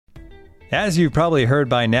As you've probably heard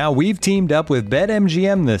by now, we've teamed up with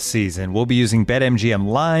BetMGM this season. We'll be using BetMGM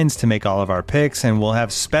lines to make all of our picks, and we'll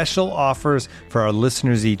have special offers for our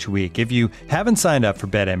listeners each week. If you haven't signed up for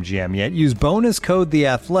BetMGM yet, use bonus code The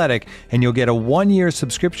Athletic, and you'll get a 1-year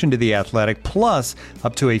subscription to The Athletic, plus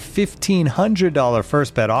up to a $1,500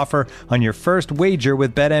 first bet offer on your first wager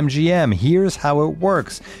with BetMGM. Here's how it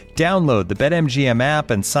works. Download the BetMGM app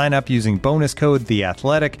and sign up using bonus code The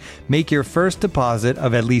Athletic. Make your first deposit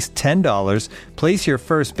of at least $10. Place your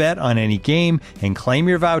first bet on any game and claim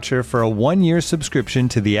your voucher for a 1-year subscription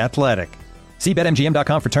to The Athletic. See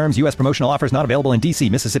BetMGM.com for terms. U.S. promotional offers not available in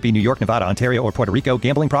D.C., Mississippi, New York, Nevada, Ontario, or Puerto Rico.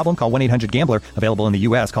 Gambling problem? Call 1-800-GAMBLER. Available in the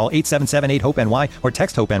U.S. Call 877-8-HOPE-NY or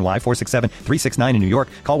text HOPE-NY 467-369 in New York.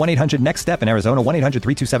 Call 1-800-NEXT-STEP in Arizona.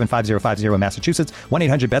 1-800-327-5050 in Massachusetts.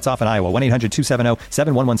 1-800-BETS-OFF in Iowa.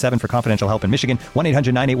 1-800-270-7117 for confidential help in Michigan.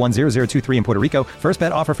 1-800-981-0023 in Puerto Rico. First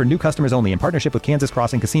bet offer for new customers only in partnership with Kansas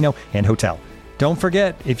Crossing Casino and Hotel. Don't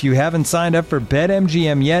forget, if you haven't signed up for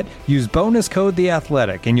BetMGM yet, use bonus code The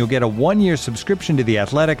Athletic, and you'll get a 1-year subscription to The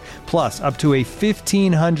Athletic, plus up to a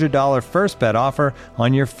 $1,500 first bet offer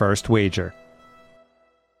on your first wager.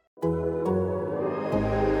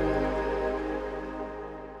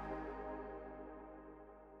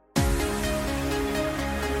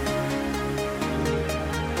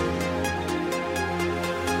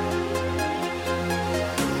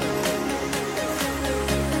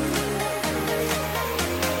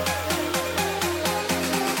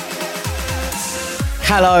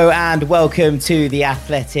 Hello and welcome to the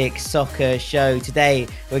Athletic Soccer Show. Today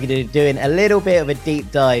we're going to be doing a little bit of a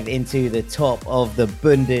deep dive into the top of the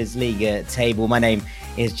Bundesliga table. My name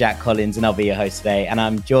is Jack Collins and I'll be your host today. And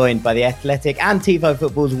I'm joined by the Athletic and Tifo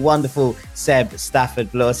Football's wonderful Seb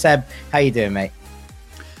Stafford-Bloor. Seb, how you doing, mate?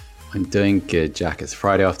 I'm doing good, Jack. It's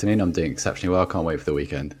Friday afternoon. I'm doing exceptionally well. Can't wait for the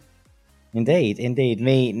weekend. Indeed.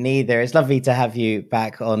 Me neither. It's lovely to have you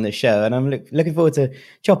back on the show, and I'm looking forward to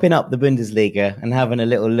chopping up the Bundesliga and having a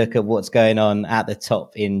little look at what's going on at the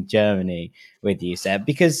top in Germany with you, Seb,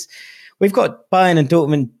 because we've got Bayern and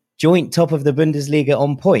Dortmund joint top of the Bundesliga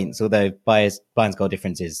on points, although Bayern's goal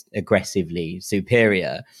difference is aggressively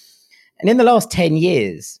superior. And in the last 10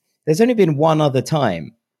 years, there's only been one other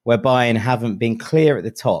time where Bayern haven't been clear at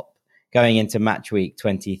the top going into match week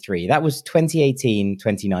 23. That was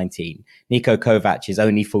 2018-2019, Niko Kovac's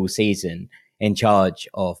only full season in charge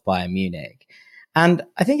of Bayern Munich. And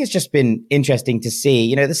I think it's just been interesting to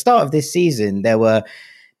see, at the start of this season, there were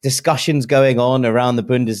discussions going on around the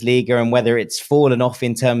Bundesliga and whether it's fallen off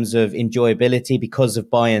in terms of enjoyability because of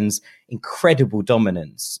Bayern's incredible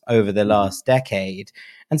dominance over the last decade.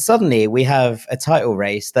 And suddenly we have a title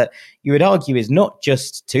race that you would argue is not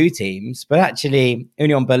just two teams, but actually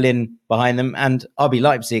Union Berlin behind them and RB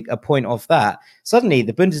Leipzig a point off that. Suddenly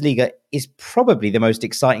the Bundesliga is probably the most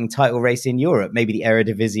exciting title race in Europe, maybe the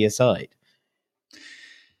Eredivisie aside.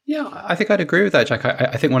 Yeah, I think I'd agree with that, Jack.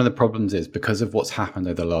 I think one of the problems is because of what's happened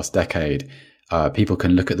over the last decade, people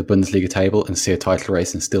can look at the Bundesliga table and see a title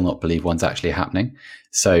race and still not believe one's actually happening.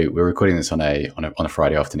 So we're recording this on a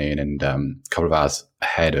Friday afternoon and a couple of hours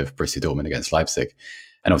ahead of Borussia Dortmund against Leipzig,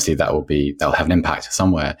 and obviously that'll have an impact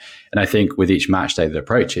somewhere. And I think with each match day that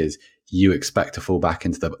approaches, you expect to fall back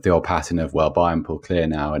into the old pattern of, well, Bayern pull clear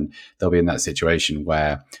now, and they'll be in that situation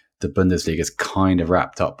where the Bundesliga is kind of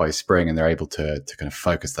wrapped up by spring and they're able to kind of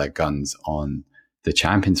focus their guns on the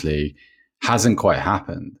Champions League. Hasn't quite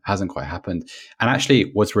happened. And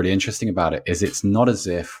actually what's really interesting about it is it's not as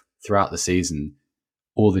if throughout the season,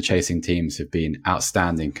 all the chasing teams have been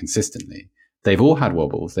outstanding consistently. They've all had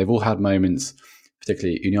wobbles. They've all had moments,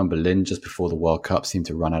 particularly Union Berlin just before the World Cup seemed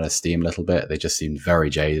to run out of steam a little bit. They just seemed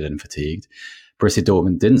very jaded and fatigued. Borussia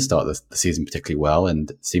Dortmund didn't start the season particularly well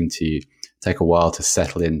and seemed to take a while to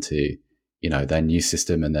settle into, their new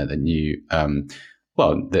system and their new,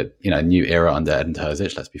 new era under Edin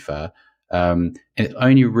Terzic, let's be fair. And it's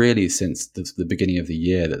only really since the beginning of the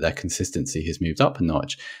year that their consistency has moved up a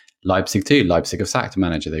notch. Leipzig too. Leipzig have sacked a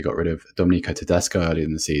manager. They got rid of Domenico Tedesco early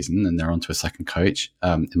in the season and they're onto a second coach,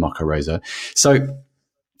 Marco Rose. So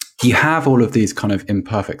you have all of these kind of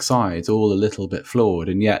imperfect sides, all a little bit flawed,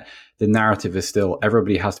 and yet the narrative is still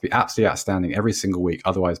everybody has to be absolutely outstanding every single week,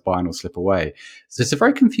 otherwise Bayern will slip away. So it's a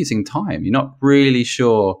very confusing time. You're not really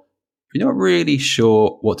sure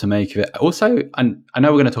what to make of it. Also, and I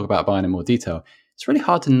know we're going to talk about Bayern in more detail, it's really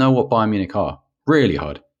hard to know what Bayern Munich are. Really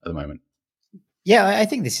hard at the moment. Yeah, I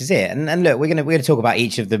think this is it. And look, we're gonna talk about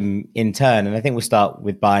each of them in turn. And I think we'll start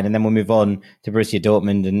with Bayern and then we'll move on to Borussia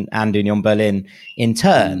Dortmund and Union Berlin in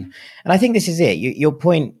turn. And I think this is it. Your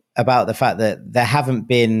point about the fact that there haven't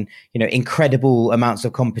been, incredible amounts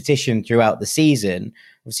of competition throughout the season.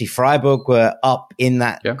 Obviously, Freiburg were up in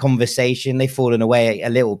that conversation. They've fallen away a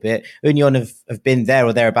little bit. Union have been there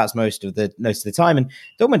or thereabouts most of the time, and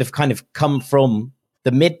Dortmund have kind of come from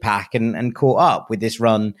the mid pack and caught up with this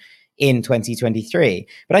run in 2023.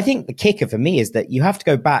 But I think the kicker for me is that you have to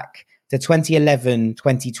go back to 2011,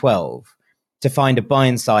 2012 to find a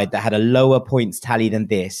Bayern side that had a lower points tally than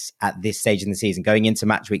this at this stage in the season, going into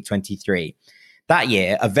match week 23. That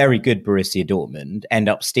year, a very good Borussia Dortmund end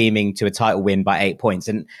up steaming to a title win by 8 points.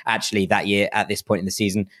 And actually that year, at this point in the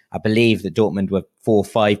season, I believe that Dortmund were 4 or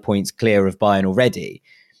 5 points clear of Bayern already.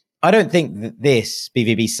 I don't think that this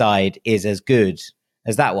BVB side is as good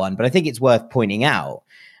as that one, but I think it's worth pointing out.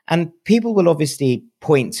 And people will obviously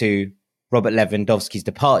point to Robert Lewandowski's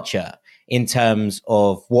departure in terms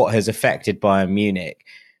of what has affected Bayern Munich.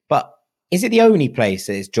 But is it the only place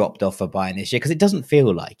that is dropped off for Bayern this year? Because it doesn't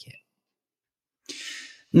feel like it.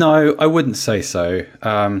 No, I wouldn't say so.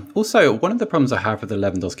 Also, one of the problems I have with the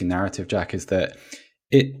Lewandowski narrative, Jack, is that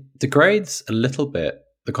it degrades a little bit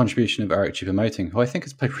the contribution of Eric Choupo-Moting, who I think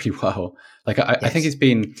has played really well. Like I think he's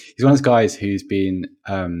one of those guys who's been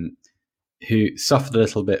who suffered a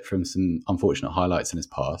little bit from some unfortunate highlights in his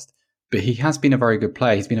past. But he has been a very good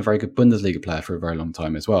player. He's been a very good Bundesliga player for a very long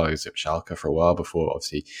time as well. He was at Schalke for a while before,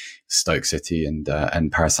 obviously, Stoke City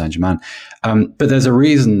and Paris Saint-Germain. But there's a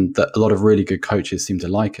reason that a lot of really good coaches seem to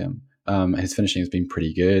like him. His finishing has been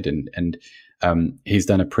pretty good, and he's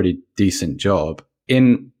done a pretty decent job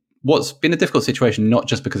in what's been a difficult situation, not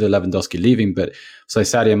just because of Lewandowski leaving, but so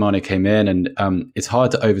Sadio Mane came in, and it's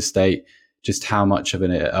hard to overstate just how much of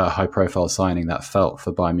a high-profile signing that felt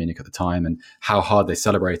for Bayern Munich at the time, and how hard they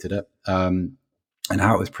celebrated it, and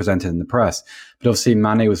how it was presented in the press. But obviously,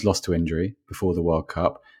 Mane was lost to injury before the World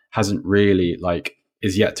Cup, hasn't really,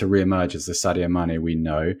 is yet to re-emerge as the Sadio Mane we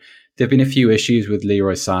know. There have been a few issues with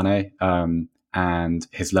Leroy Sané and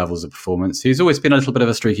his levels of performance. He's always been a little bit of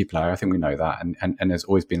a streaky player, I think we know that, and has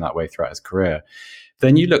always been that way throughout his career.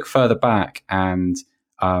 Then you look further back and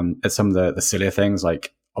at some of the sillier things,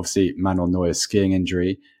 like obviously Manuel Neuer's skiing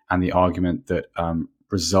injury and the argument that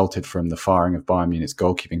resulted from the firing of Bayern Munich's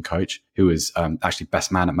goalkeeping coach, who was actually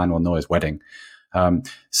best man at Manuel Neuer's wedding.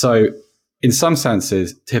 So in some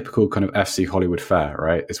senses, typical kind of FC Hollywood fare,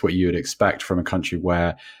 right? It's what you would expect from a country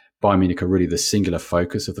where Bayern Munich are really the singular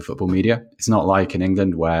focus of the football media. It's not like in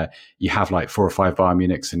England where you have 4 or 5 Bayern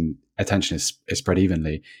Munichs and attention is spread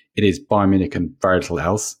evenly. It is Bayern Munich and very little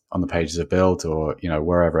else on the pages of Bild or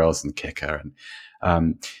wherever else in the Kicker.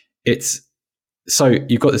 And it's so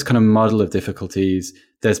you've got this kind of muddle of difficulties.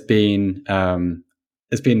 There's been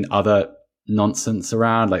other nonsense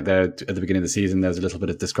around, like there at the beginning of the season, there was a little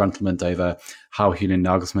bit of disgruntlement over how Julian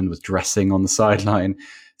Nagelsmann was dressing on the sideline.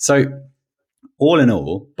 So all in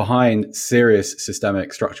all, behind serious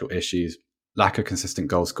systemic structural issues, lack of consistent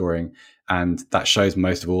goal scoring, and that shows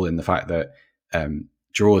most of all in the fact that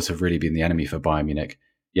draws have really been the enemy for Bayern Munich.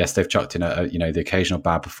 Yes, they've chucked in the occasional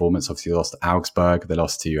bad performance. Obviously, they lost to Augsburg, they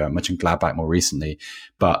lost to Mönchengladbach more recently,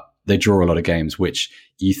 but they draw a lot of games, which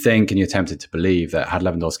you think and you're tempted to believe that had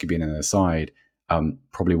Lewandowski been on their side,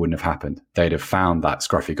 probably wouldn't have happened. They'd have found that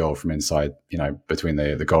scruffy goal from inside, between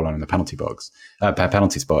the goal line and the penalty box,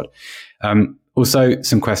 penalty spot. Also,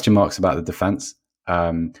 some question marks about the defense.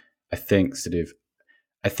 I think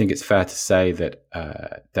it's fair to say that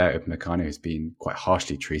Dayot Upamecano has been quite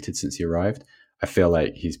harshly treated since he arrived. I feel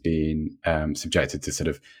like he's been subjected to sort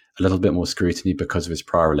of a little bit more scrutiny because of his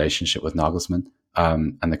prior relationship with Nagelsmann,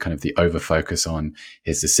 and the kind of the over focus on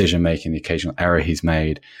his decision making, the occasional error he's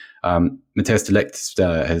made. Matthias de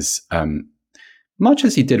Ligt has, much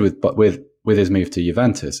as he did with his move to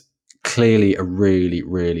Juventus, clearly a really,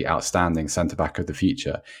 really outstanding centre back of the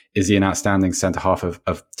future. Is he an outstanding centre half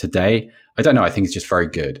of today? I don't know. I think he's just very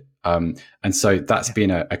good. And so that's been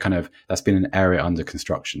that's been an area under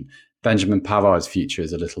construction. Benjamin Pavard's future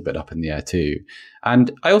is a little bit up in the air too. And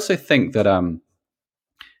I also think that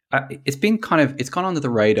it's gone under the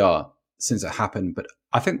radar since it happened, but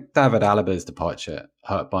I think David Alaba's departure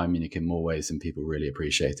hurt Bayern Munich in more ways than people really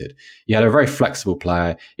appreciated. You had a very flexible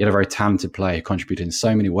player, you had a very talented player who contributed in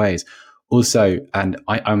so many ways. Also, and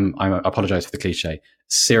I apologize for the cliche,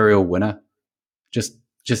 serial winner, just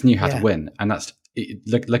knew how to win, and that's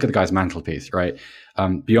look at the guy's mantelpiece, right?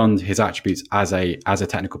 Beyond his attributes as a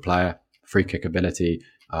technical player, free kick ability,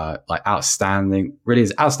 outstanding, really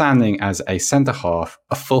is outstanding as a centre half,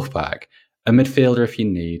 a fullback, a midfielder if you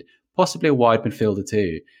need, possibly a wide midfielder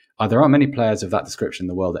too. There aren't many players of that description in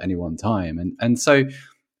the world at any one time, and so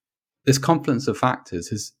this confluence of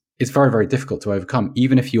factors it's very, very difficult to overcome,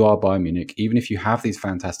 even if you are Bayern Munich, even if you have these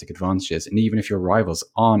fantastic advantages, and even if your rivals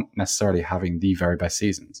aren't necessarily having the very best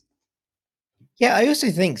seasons. Yeah, I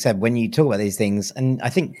also think, Seb, when you talk about these things, and I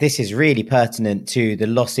think this is really pertinent to the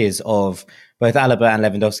losses of both Alaba and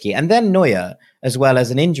Lewandowski, and then Neuer, as well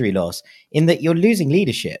as an injury loss, in that you're losing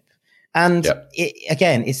leadership. And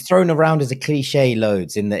again, it's thrown around as a cliche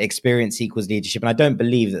loads in that experience equals leadership. And I don't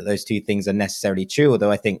believe that those two things are necessarily true,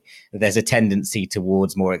 although I think that there's a tendency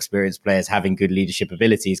towards more experienced players having good leadership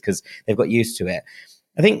abilities because they've got used to it.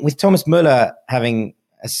 I think with Thomas Muller having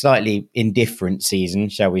a slightly indifferent season,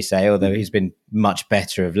 shall we say, although he's been much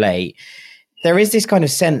better of late, there is this kind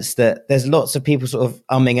of sense that there's lots of people sort of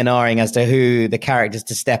umming and ahhing as to who the characters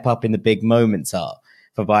to step up in the big moments are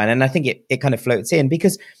for Bayern. And I think it kind of floats in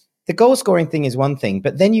because the goal scoring thing is one thing,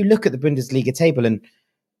 but then you look at the Bundesliga table and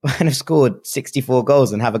Bayern have scored 64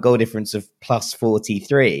 goals and have a goal difference of plus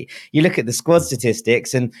 43. You look at the squad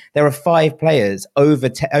statistics and there are 5 players over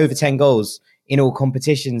 10 goals in all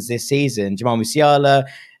competitions this season. Jamal Musiala,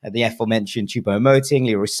 the aforementioned Choupo-Moting,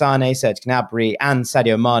 Leroy Sané, Serge Gnabry, and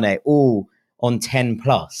Sadio Mane, all on 10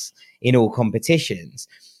 plus in all competitions.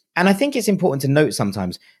 And I think it's important to note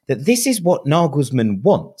sometimes that this is what Nagelsmann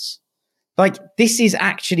wants. Like, this is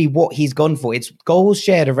actually what he's gone for. It's goals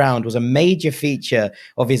shared around was a major feature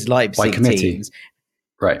of his Leipzig teams.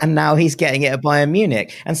 Right. And now he's getting it at Bayern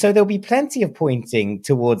Munich. And so there'll be plenty of pointing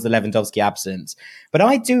towards the Lewandowski absence. But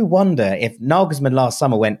I do wonder if Nagelsmann last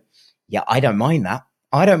summer went, yeah, I don't mind that.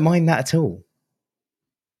 I don't mind that at all.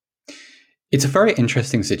 It's a very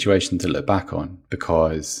interesting situation to look back on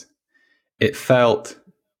because it felt,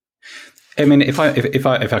 I mean, if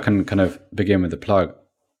I can kind of begin with the plug,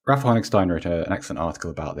 Rafa Honigstein wrote an excellent article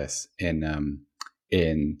about this in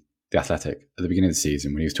The Athletic at the beginning of the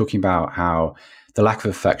season when he was talking about how the lack of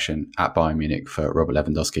affection at Bayern Munich for Robert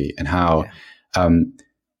Lewandowski and how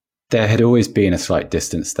there had always been a slight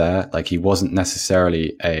distance there. Like, he wasn't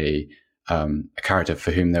necessarily a character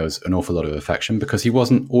for whom there was an awful lot of affection because he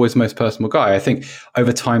wasn't always the most personal guy. I think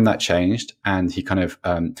over time that changed and he kind of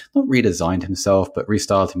not redesigned himself, but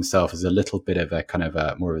restyled himself as a little bit of a kind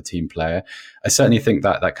of more of a team player. I certainly think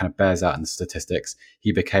that kind of bears out in the statistics.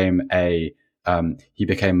 He became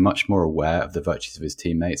much more aware of the virtues of his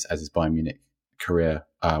teammates as his Bayern Munich career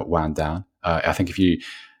wound down. I think if you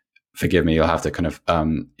forgive me, you'll have to kind of I'll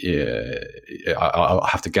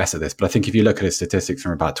have to guess at this, but I think if you look at his statistics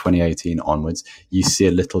from about 2018 onwards, you see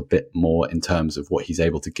a little bit more in terms of what he's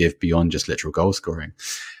able to give beyond just literal goal scoring.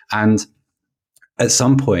 And at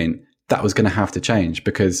some point that was going to have to change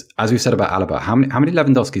because, as we said about Alaba, how many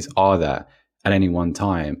Lewandowskis are there at any one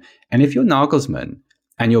time? And if you're Nagelsmann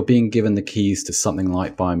and you're being given the keys to something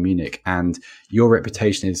like Bayern Munich and your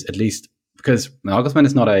reputation is, at least because Nagelsmann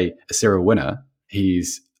is not a serial winner,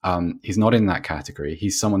 he's not in that category.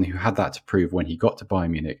 He's someone who had that to prove when he got to Bayern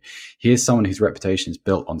Munich. He is someone whose reputation is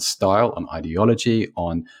built on style, on ideology,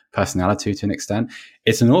 on personality to an extent.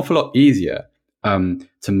 It's an awful lot easier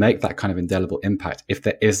to make that kind of indelible impact if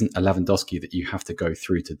there isn't a Lewandowski that you have to go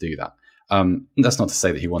through to do that. That's not to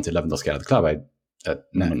say that he wanted Lewandowski out of the club.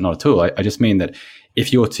 Not at all. I just mean that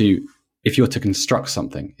if you're to construct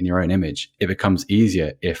something in your own image, it becomes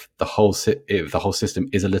easier if the whole system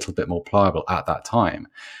is a little bit more pliable at that time.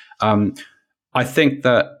 I think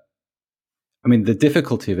that, I mean, the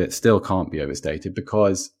difficulty of it still can't be overstated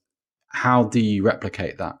because how do you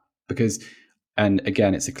replicate that? Because, and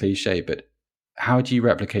again, it's a cliche, but how do you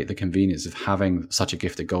replicate the convenience of having such a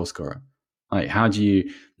gifted goal scorer? Like, how do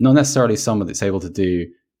you, not necessarily someone that's able to do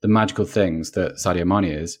the magical things that Sadio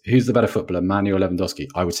Mane is. Who's the better footballer, Mane or Lewandowski?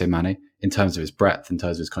 I would say Mane, in terms of his breadth, in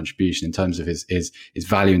terms of his contribution, in terms of his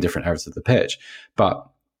value in different areas of the pitch. But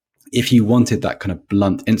if you wanted that kind of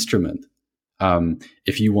blunt instrument,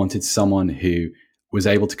 if you wanted someone who was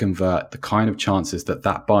able to convert the kind of chances that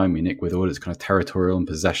Bayern Munich, with all its kind of territorial and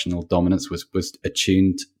possessional dominance, was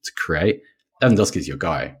attuned to create, Lewandowski is your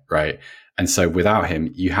guy, right? And so without him,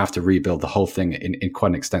 you have to rebuild the whole thing in quite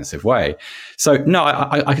an extensive way. So no,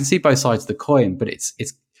 I can see both sides of the coin, but it's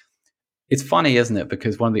funny, isn't it?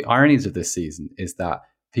 Because one of the ironies of this season is that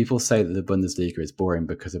people say that the Bundesliga is boring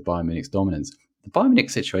because of Bayern Munich's dominance. The Bayern Munich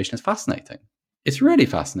situation is fascinating. It's really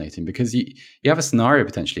fascinating because you have a scenario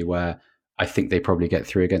potentially where I think they probably get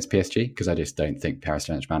through against PSG because I just don't think Paris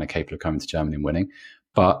Saint-Germain are capable of coming to Germany and winning.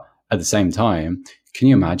 But at the same time, can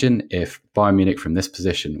you imagine if Bayern Munich from this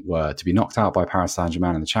position were to be knocked out by Paris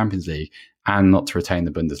Saint-Germain in the Champions League and not to retain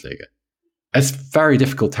the Bundesliga? It's very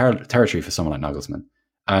difficult territory for someone like Nagelsmann.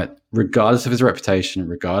 Regardless of his reputation,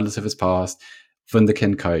 regardless of his past,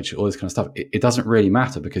 Wunderkind coach, all this kind of stuff, it doesn't really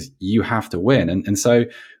matter because you have to win. And so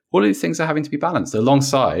all of these things are having to be balanced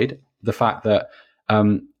alongside the fact that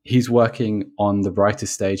he's working on the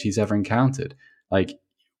brightest stage he's ever encountered. Like,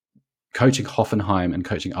 coaching Hoffenheim and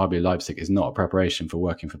coaching RB Leipzig is not a preparation for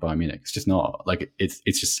working for Bayern Munich. It's just not. Like,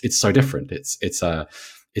 it's so different. It's a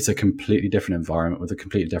completely different environment with a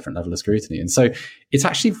completely different level of scrutiny. And so it's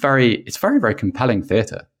actually very, very compelling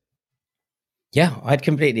theatre. Yeah, I'd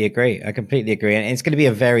completely agree. And it's going to be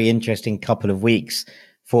a very interesting couple of weeks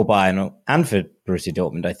for Bayern and for Borussia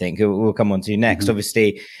Dortmund, I think, who we'll come on to next.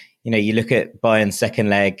 Obviously, you look at Bayern's second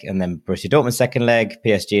leg and then Borussia Dortmund's second leg,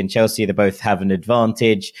 PSG and Chelsea, they both have an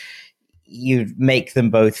advantage. You make them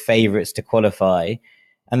both favourites to qualify.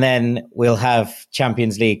 And then we'll have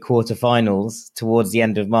Champions League quarterfinals towards the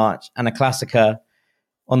end of March and a Klassiker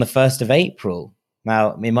on the 1st of April.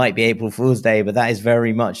 Now, it might be April Fool's Day, but that is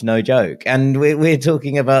very much no joke. And we're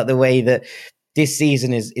talking about the way that this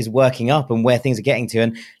season is working up and where things are getting to.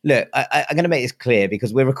 And look, I'm going to make this clear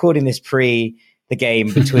because we're recording this pre the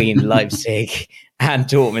game between Leipzig and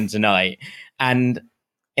Dortmund tonight. And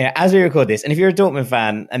as we record this, and if you're a Dortmund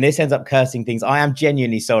fan and this ends up cursing things, I am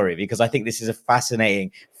genuinely sorry because I think this is a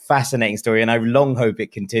fascinating story and I long hope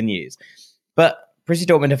it continues. But Borussia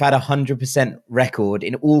Dortmund have had 100% record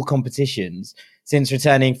in all competitions since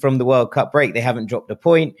returning from the World Cup break. They haven't dropped a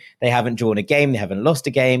point. They haven't drawn a game. They haven't lost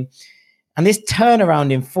a game. And this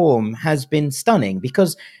turnaround in form has been stunning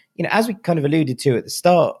because, as we kind of alluded to at the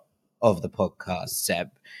start of the podcast, Seb,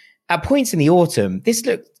 at points in the autumn, this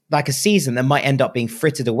looked like a season that might end up being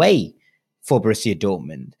frittered away for Borussia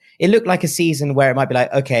Dortmund. It looked like a season where it might be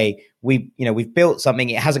like, okay, we've built something.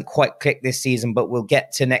 It hasn't quite clicked this season, but we'll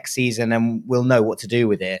get to next season and we'll know what to do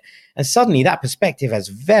with it. And suddenly that perspective has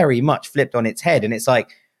very much flipped on its head. And it's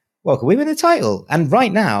like, well, can we win the title? And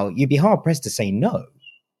right now you'd be hard pressed to say no.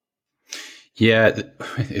 Yeah,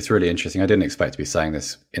 it's really interesting. I didn't expect to be saying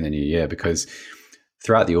this in the new year because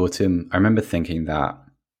throughout the autumn, I remember thinking that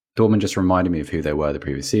Dortmund just reminded me of who they were the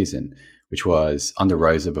previous season, which was under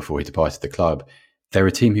Rosa before he departed the club. They were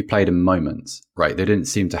a team who played in moments, right? They didn't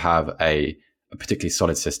seem to have a particularly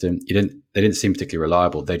solid system. They didn't seem particularly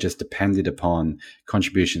reliable. They just depended upon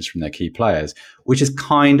contributions from their key players, which is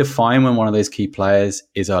kind of fine when one of those key players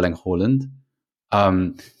is Erling Haaland.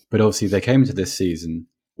 But obviously they came into this season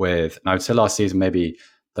with, and I would say last season, maybe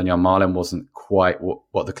Daniel Malen wasn't quite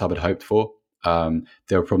what the club had hoped for.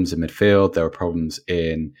 There were problems in midfield. There were problems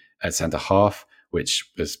at centre half, which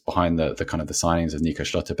was behind the kind of the signings of Nico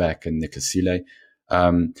Schlotterbeck and Niklas Süle.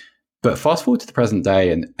 But fast forward to the present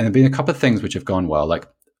day, and there have been a couple of things which have gone well. Like,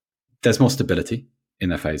 there's more stability in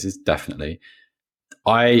their phases, definitely.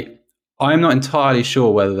 I'm not entirely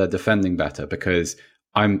sure whether they're defending better because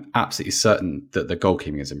I'm absolutely certain that the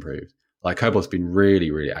goalkeeping has improved. Like, Kobol's been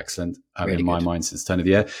really, really excellent in my mind since the turn of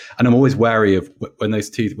the year. And I'm always wary of when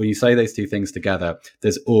you say those two things together,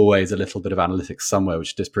 there's always a little bit of analytics somewhere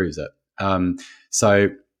which disproves it. So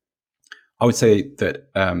I would say that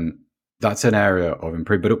that's an area of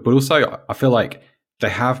improvement. But also, I feel like they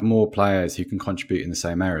have more players who can contribute in the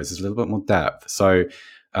same areas. There's a little bit more depth. So,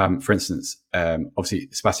 for instance, obviously,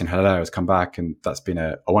 Sebastian Haller has come back, and that's been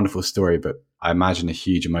a wonderful story, but I imagine a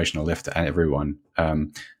huge emotional lift to everyone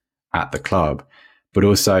at the club. But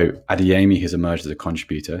also, Adeyemi has emerged as a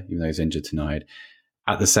contributor, even though he's injured tonight.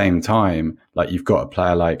 At the same time, like, you've got a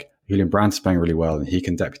player like Julian Brandt playing really well, and he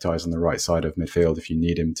can deputise on the right side of midfield if you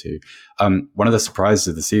need him to. One of the surprises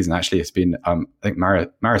of the season actually has been, I think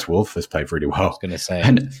Marius Wolf has played really well. I was going to say,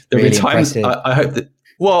 and there really have been times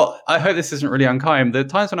I hope this isn't really unkind. There are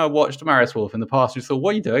times when I watched Marius Wolf in the past who thought,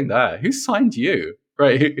 what are you doing there? Who signed you?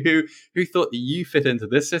 Right? Who thought that you fit into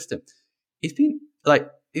this system? It's been like,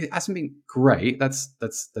 it hasn't been great. That's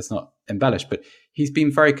not embellished, but he's been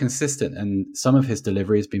very consistent, and some of his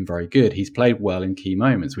delivery has been very good. He's played well in key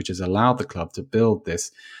moments, which has allowed the club to build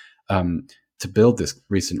this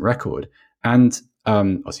recent record. And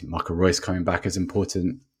obviously, Marco Reus coming back is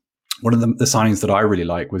important. One of the signings that I really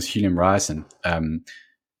like was Julian Ryerson,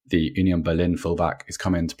 the Union Berlin fullback, is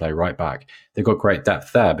come in to play right back. They've got great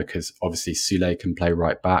depth there because obviously Süle can play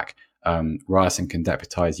right back. Ryerson can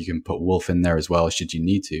deputise. You can put Wolf in there as well should you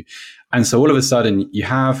need to. And so all of a sudden you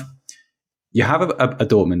have a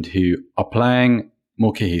Dortmund who are playing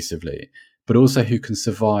more cohesively, but also who can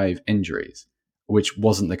survive injuries, which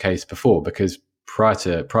wasn't the case before, because prior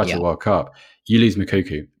to the World Cup, you lose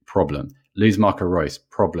Moukoko, problem. Lose Marco Reus,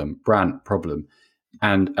 problem. Brandt, problem.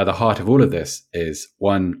 And at the heart of all of this is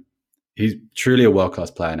one, he's truly a world-class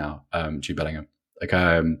player now, Jude Bellingham. Like,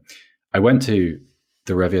 I went to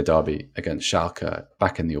the Revier derby against Schalke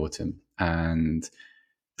back in the autumn, and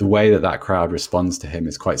the way that crowd responds to him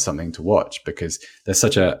is quite something to watch, because there's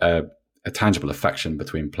such a tangible affection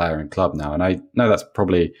between player and club now. And I know that's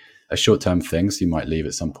probably a short-term thing, so you might leave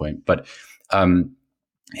at some point. But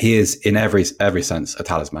he is in every sense a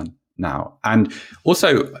talisman now. And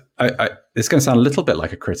also, it's going to sound a little bit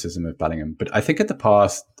like a criticism of Bellingham, but I think in the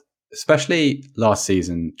past, especially last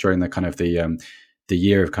season during the kind of the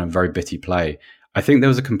year of kind of very bitty play, I think there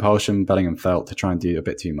was a compulsion Bellingham felt to try and do a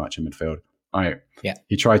bit too much in midfield.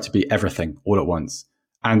 He tried to be everything all at once.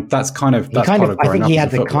 And that's part of I think he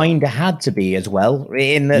had to be as well,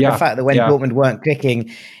 in the fact that when Dortmund weren't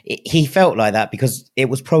clicking, he felt like that because it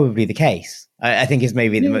was probably the case. I think is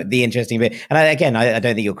maybe the interesting bit. And I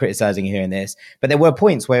don't think you're criticizing here in this, but there were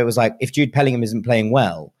points where it was like, if Jude Bellingham isn't playing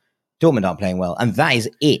well, Dortmund aren't playing well. And that is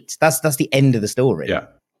it. That's the end of the story. Yeah,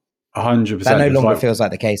 100%. That no longer feels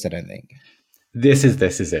like the case, I don't think. This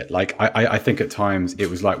is it. Like, I think at times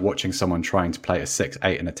it was like watching someone trying to play a 6,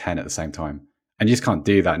 8 and a 10 at the same time. And you just can't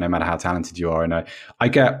do that no matter how talented you are. And I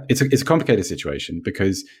get it's a complicated situation,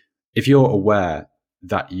 because if you're aware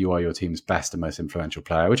that you are your team's best and most influential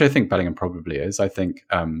player, which I think Bellingham probably is, I think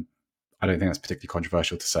I don't think that's particularly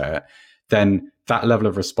controversial to say it, then that level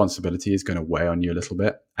of responsibility is going to weigh on you a little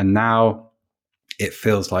bit. And now it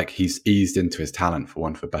feels like he's eased into his talent, for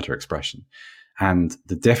want of a better expression. And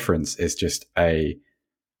the difference is just a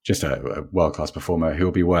world-class performer who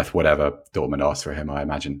will be worth whatever Dortmund asks for him, I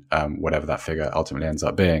imagine, whatever that figure ultimately ends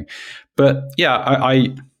up being. But yeah,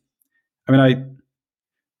 I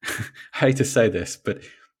hate to say this, but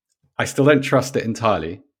I still don't trust it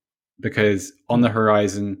entirely, because on the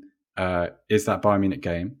horizon is that Bayern Munich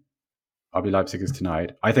game. RB Leipzig is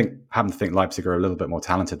tonight. I happen to think Leipzig are a little bit more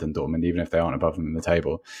talented than Dortmund, even if they aren't above them in the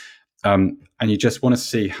table. And you just want to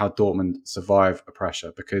see how Dortmund survive a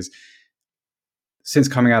pressure, because since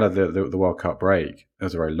coming out of the World Cup break, it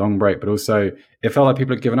was a very long break, but also it felt like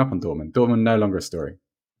people had given up on Dortmund. Dortmund no longer a story.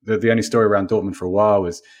 The only story around Dortmund for a while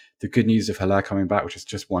was the good news of Haller coming back, which is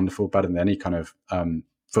just wonderful, better than any kind of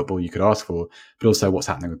football you could ask for. But also what's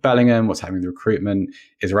happening with Bellingham, what's happening with the recruitment.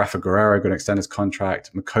 Is Rafa Guerreiro going to extend his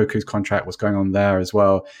contract? Moukokou's contract, what's going on there as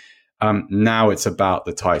well? Now it's about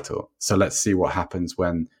the title. So let's see what happens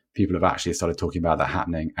when people have actually started talking about that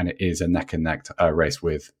happening, and it is a neck and neck race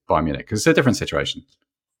with Bayern Munich, because it's a different situation.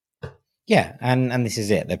 Yeah, and this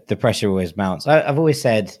is it. The pressure always mounts. I've always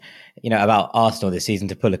said, about Arsenal this season,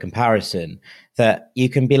 to pull a comparison, that you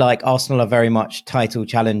can be like, Arsenal are very much title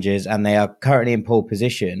challengers and they are currently in pole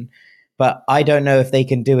position, but I don't know if they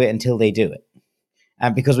can do it until they do it.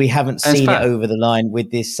 And because we haven't seen it over the line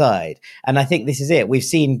with this side. And I think this is it. We've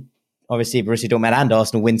seen, obviously, Borussia Dortmund and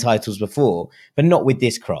Arsenal win titles before, but not with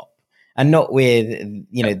this crop. And not with,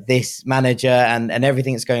 this manager and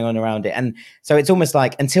everything that's going on around it. And so it's almost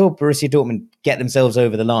like, until Borussia Dortmund get themselves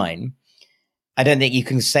over the line, I don't think you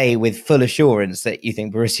can say with full assurance that you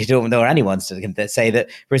think Borussia Dortmund, or anyone can say that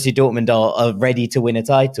Borussia Dortmund are ready to win a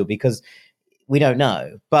title, because we don't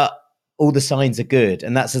know. But all the signs are good.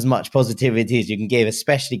 And that's as much positivity as you can give,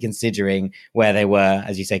 especially considering where they were,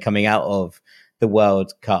 as you say, coming out of the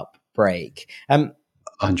World Cup break.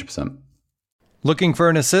 100%. Looking for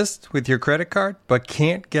an assist with your credit card, but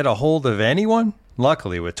can't get a hold of anyone?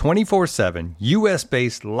 Luckily, with 24/7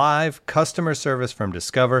 US-based live customer service from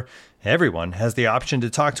Discover, everyone has the option to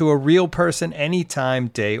talk to a real person anytime,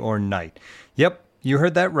 day or night. Yep, you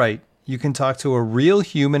heard that right. You can talk to a real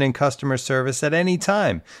human in customer service at any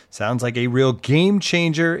time. Sounds like a real game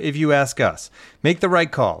changer if you ask us. Make the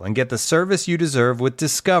right call and get the service you deserve with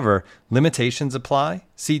Discover. Limitations apply.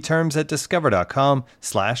 See terms at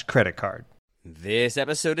discover.com/creditcard. This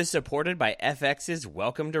episode is supported by FX's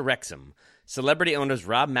Welcome to Wrexham. Celebrity owners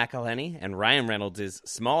Rob McElhenney and Ryan Reynolds'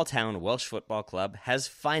 small-town Welsh football club has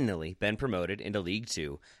finally been promoted into League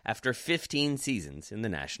Two after 15 seasons in the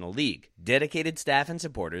National League. Dedicated staff and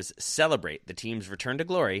supporters celebrate the team's return to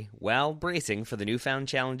glory while bracing for the newfound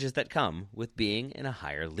challenges that come with being in a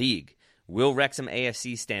higher league. Will Wrexham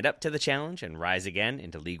AFC stand up to the challenge and rise again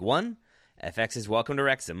into League One? FX's Welcome to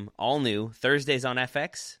Wrexham, all new, Thursdays on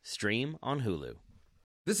FX, stream on Hulu.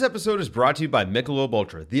 This episode is brought to you by Michelob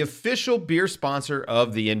Ultra, the official beer sponsor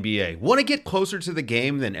of the NBA. Want to get closer to the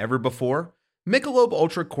game than ever before? Michelob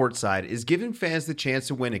Ultra Courtside is giving fans the chance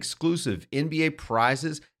to win exclusive NBA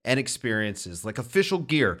prizes and experiences like official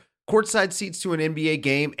gear, courtside seats to an NBA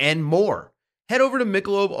game, and more. Head over to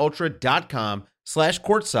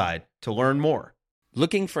MichelobUltra.com/courtside to learn more.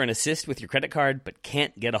 Looking for an assist with your credit card but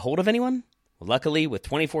can't get a hold of anyone? Luckily, with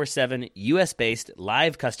 24/7 US-based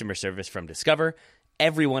live customer service from Discover,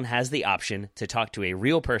 everyone has the option to talk to a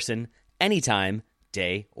real person anytime,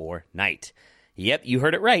 day or night. Yep, you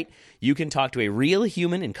heard it right. You can talk to a real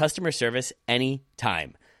human in customer service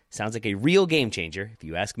anytime. Sounds like a real game changer, if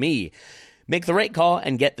you ask me. Make the right call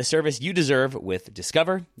and get the service you deserve with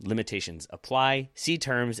Discover. Limitations apply. See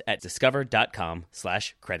terms at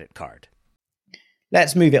discover.com/creditcard.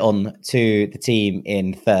 let's move it on to the team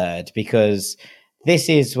in third, because this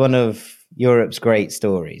is one of Europe's great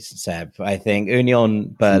stories, Seb. I think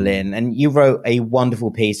Union Berlin, and you wrote a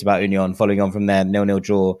wonderful piece about Union following on from their 0-0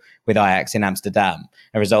 draw with Ajax in Amsterdam,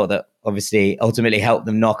 a result that obviously ultimately helped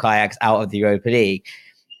them knock Ajax out of the Europa League.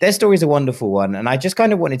 Their story is a wonderful one, and I just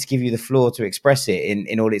kind of wanted to give you the floor to express it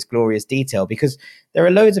in all its glorious detail, because there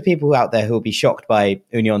are loads of people out there who will be shocked by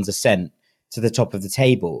Union's ascent to the top of the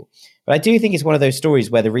table. But I do think it's one of those stories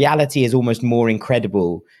where the reality is almost more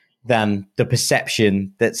incredible than the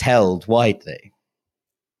perception that's held widely.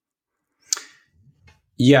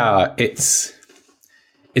 Yeah, it's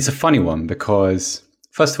a funny one because,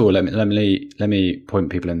 first of all, let me point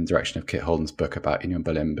people in the direction of Kit Holden's book about Union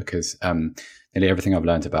Berlin, because nearly everything I've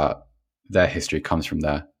learned about their history comes from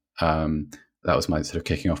there. That was my sort of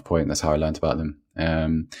kicking off point. That's how I learned about them.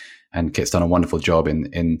 And Kit's done a wonderful job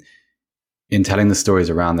in telling the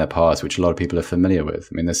stories around their past, which a lot of people are familiar with.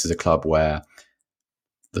 I mean, this is a club where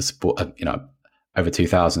the support, over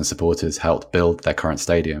 2,000 supporters helped build their current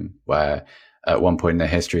stadium, where at one point in their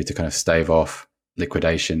history, to kind of stave off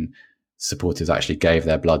liquidation, supporters actually gave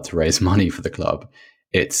their blood to raise money for the club.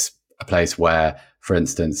 It's a place where, for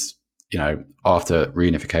instance, after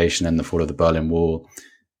reunification and the fall of the Berlin Wall,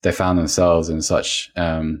 they found themselves in such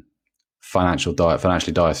financially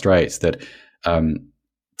dire straits that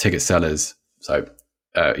ticket sellers,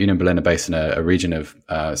 Union Berlin are based in a region of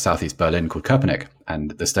southeast Berlin called Köpenick,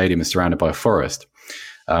 and the stadium is surrounded by a forest.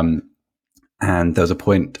 And there was a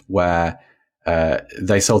point where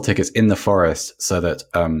they sold tickets in the forest so that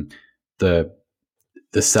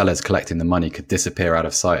the sellers collecting the money could disappear out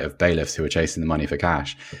of sight of bailiffs who were chasing the money for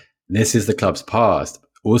cash. This is the club's past.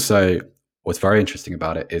 Also, what's very interesting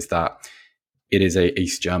about it is that it is a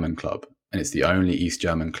East German club, and it's the only East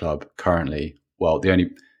German club currently, the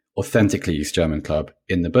only authentically East German club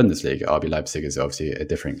in the Bundesliga. RB Leipzig is obviously a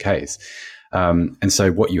different case. And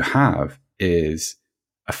so what you have is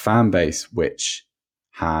a fan base which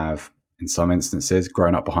have, in some instances,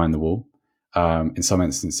 grown up behind the wall. In some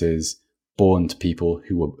instances, born to people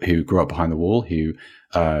who grew up behind the wall, who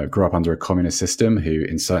grew up under a communist system, who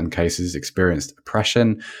in certain cases experienced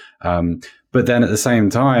oppression. But then at the same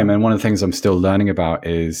time, and one of the things I'm still learning about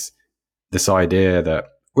is this idea that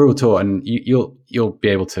we're all taught, and you'll be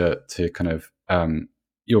able to kind of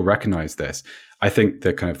you'll recognize this. I think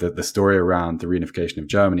the kind of the story around the reunification of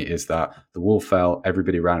Germany is that the wall fell,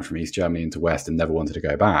 everybody ran from East Germany into West and never wanted to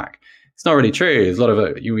go back. It's not really true. There's a lot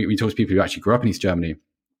of we talk to people who actually grew up in East Germany.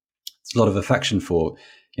 It's a lot of affection for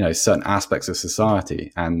certain aspects of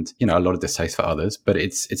society, and a lot of distaste for others. But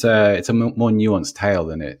it's a more nuanced tale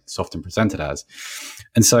than it's often presented as.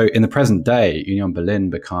 And so in the present day, Union Berlin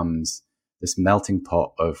becomes this melting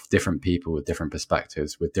pot of different people with different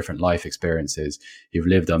perspectives, with different life experiences, who've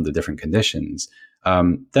lived under different conditions.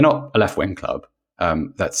 They're not a left-wing club.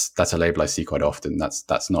 That's a label I see quite often.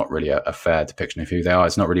 That's not really a fair depiction of who they are.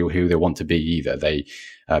 It's not really who they want to be either.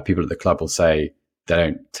 People at the club will say they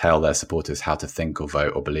don't tell their supporters how to think or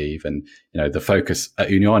vote or believe. And the focus at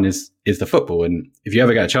Union is the football. And if you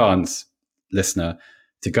ever get a chance, listener,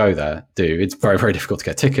 to go there, it's very, very difficult to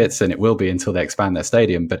get tickets, and it will be until they expand their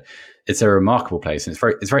stadium. But it's a remarkable place, and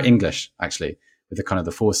it's very English actually, with the kind of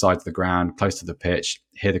the four sides of the ground, close to the pitch.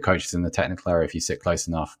 Hear the coaches in the technical area if you sit close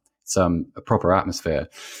enough. It's a proper atmosphere.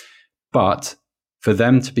 But for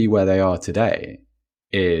them to be where they are today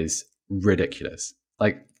is ridiculous.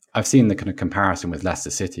 Like, I've seen the kind of comparison with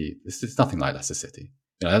Leicester City. It's nothing like Leicester City.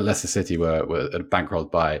 Leicester City were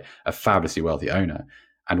bankrolled by a fabulously wealthy owner.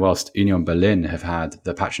 And whilst Union Berlin have had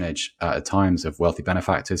the patronage at times of wealthy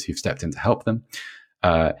benefactors who've stepped in to help them,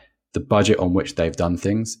 the budget on which they've done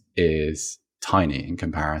things is tiny in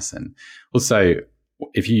comparison. Also,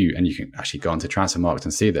 you can actually go onto Transfermarkt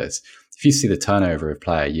and see this. If you see the turnover of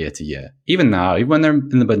player year to year, even now, even when they're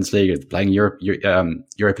in the Bundesliga playing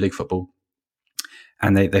Europa League football,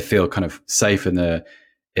 and they feel kind of safe in the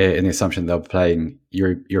assumption they'll be playing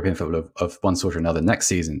European football of one sort or another next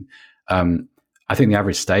season. I think the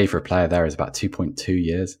average stay for a player there is about 2.2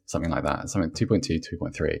 years, something like that, 2.2,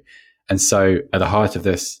 2.3. And so at the heart of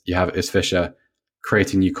this, you have Urs Fischer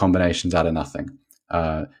creating new combinations out of nothing.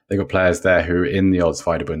 They've got players there who are in the old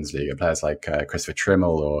Zweite Bundesliga, players like Christopher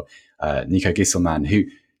Trimmel or Nico Gisselman, who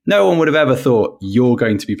no one would have ever thought you're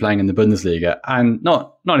going to be playing in the Bundesliga. And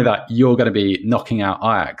not only that, you're going to be knocking out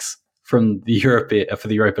Ajax from the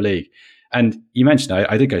Europa League. And you mentioned,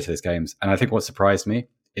 I did go to those games, and I think what surprised me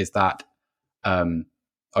is that I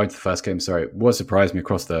went to the first game. Sorry, what surprised me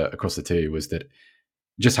across the two was that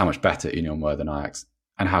just how much better Union were than Ajax,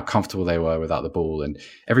 and how comfortable they were without the ball. And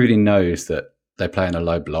everybody knows that they play in a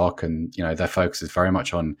low block, and their focus is very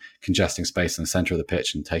much on congesting space in the center of the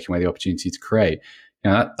pitch and taking away the opportunity to create.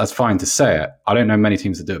 That's fine to say it. I don't know many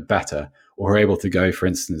teams that do it better or are able to go, for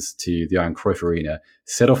instance, to the Johan Cruyff Arena,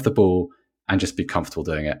 sit off the ball and just be comfortable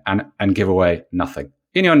doing it and give away nothing.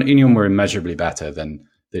 Union were immeasurably better than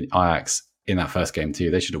Ajax in that first game too.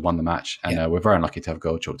 They should have won the match, and we're very unlucky to have a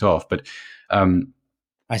goal chalked off. But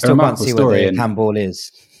I still can't see what the handball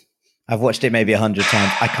is. I've watched it maybe 100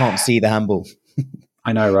 times. I can't see the handball.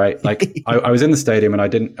 I know, right? Like I was in the stadium and I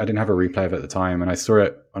didn't have a replay of it at the time, and I saw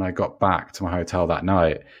it when I got back to my hotel that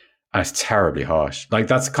night. And it's terribly harsh. Like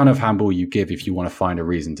that's the kind of handball you give if you want to find a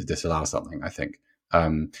reason to disallow something, I think.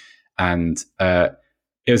 It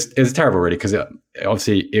was terrible, really, because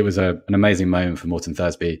obviously it was an amazing moment for Morten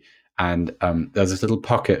Thursby, and there's this little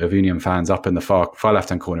pocket of Union fans up in the far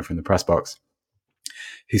left-hand corner from the press box,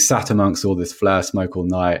 who sat amongst all this flare smoke all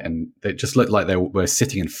night, and it just looked like they were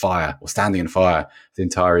sitting in fire or standing in fire the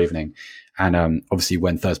entire evening. And obviously,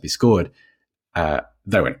 when Thursby scored,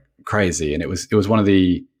 they went crazy, and it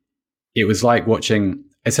was like watching.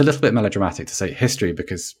 It's a little bit melodramatic to say history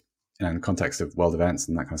because in the context of world events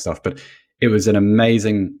and that kind of stuff, but it was an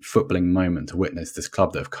amazing footballing moment to witness this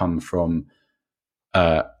club that have come from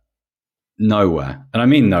nowhere, and I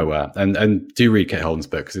mean nowhere. And do read Kate Holden's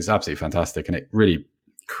book because it's absolutely fantastic, and it really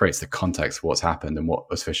creates the context for what's happened and what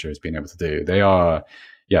Urs Fischer has been able to do. They're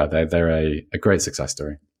a great success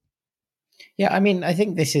story. Yeah, I mean, I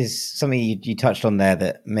think this is something you touched on there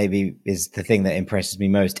that maybe is the thing that impresses me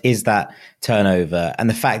most, is that turnover and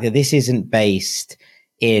the fact that this isn't based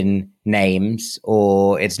in names,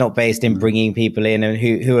 or it's not based in bringing people in and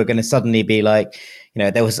who are going to suddenly be like,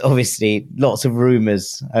 there was obviously lots of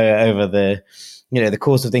rumors over the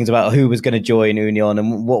course of things about who was going to join Union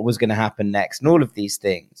and what was going to happen next and all of these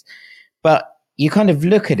things. But you kind of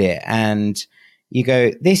look at it and you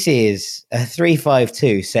go, this is a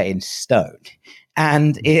 3-5-2 set in stone.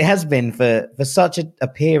 And it has been for such a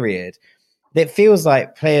period that feels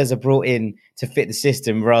like players are brought in to fit the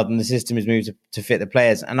system rather than the system is moved to fit the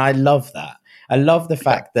players. And I love that. I love the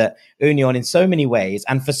fact that Union in so many ways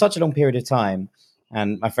and for such a long period of time,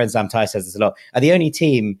 and my friend Sam Ty says this a lot, are the only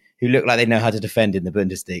team who look like they know how to defend in the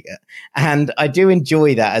Bundesliga. And I do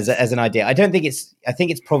enjoy that as an idea. I think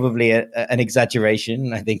it's probably an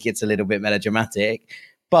exaggeration. I think it's a little bit melodramatic,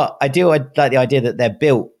 but I like the idea that they're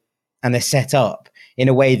built and they're set up in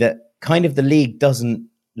a way that kind of the league doesn't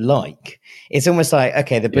like. It's almost like,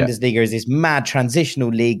 okay, the Bundesliga is this mad transitional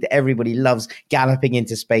league that everybody loves galloping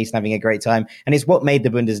into space and having a great time. And it's what made the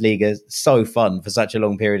Bundesliga so fun for such a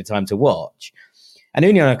long period of time to watch. And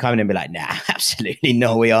Union are coming in and be like, nah, absolutely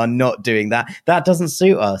no, we are not doing that. That doesn't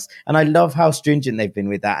suit us. And I love how stringent they've been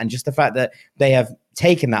with that. And just the fact that they have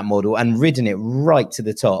taken that model and ridden it right to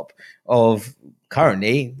the top of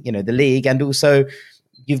currently, the league. And also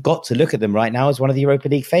you've got to look at them right now as one of the Europa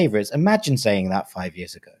League favourites. Imagine saying that 5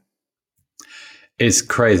 years ago. It's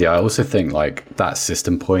crazy. I also think like that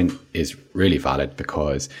system point is really valid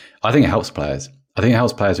because I think it helps players. I think it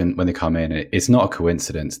helps players when they come in. It's not a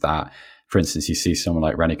coincidence that, for instance, you see someone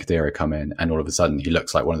like Rani Khedira come in and all of a sudden he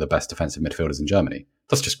looks like one of the best defensive midfielders in Germany.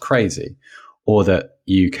 That's just crazy. Or that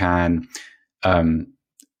you can,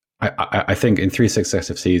 I think in 3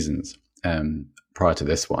 successive seasons prior to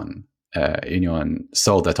this one, Union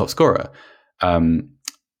sold their top scorer.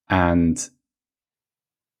 And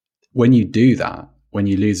when you do that, when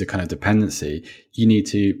you lose a kind of dependency, you need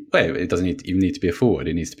to, it doesn't even need to be a forward.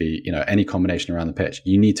 It needs to be, any combination around the pitch.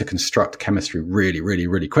 You need to construct chemistry really, really,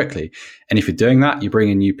 really quickly. And if you're doing that, you bring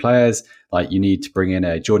in new players, like you need to bring in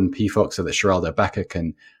a Jordan Pefok so that Geraldo Becker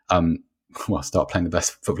can, start playing the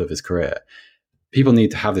best football of his career. People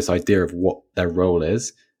need to have this idea of what their role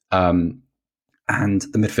is. And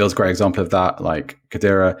the midfield's a great example of that. Like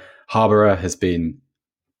Khedira, Haberer has been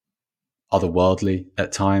otherworldly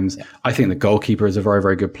at times. Yeah. I think the goalkeeper is a very,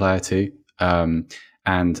 very good player too.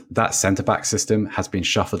 And that centre-back system has been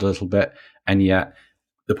shuffled a little bit. And yet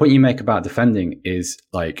the point you make about defending is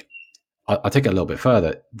like, I'll take it a little bit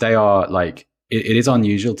further. They are like, it is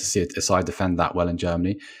unusual to see a side defend that well in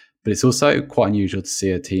Germany, but it's also quite unusual to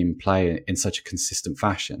see a team play in such a consistent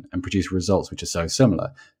fashion and produce results which are so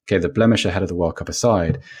similar. Okay, the blemish ahead of the World Cup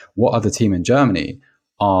aside, what other team in Germany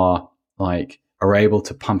are able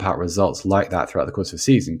to pump out results like that throughout the course of the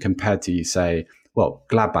season compared to, say,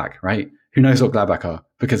 Gladbach, right? Who knows what Gladbach are?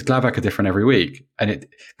 Because Gladbach are different every week. And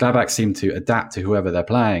Gladbach seem to adapt to whoever they're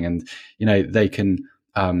playing. And,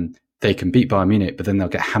 they can beat Bayern Munich, but then they'll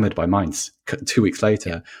get hammered by Mainz 2 weeks later.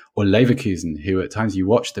 Yeah. Or Leverkusen, who at times you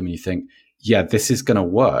watch them and you think, yeah, this is going to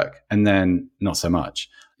work. And then not so much.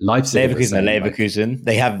 Leipzig Leverkusen are Leverkusen.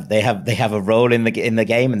 They have a role in the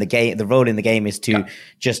game, and the role in the game is to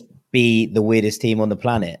just be the weirdest team on the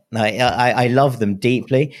planet. I love them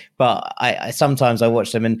deeply, but I sometimes I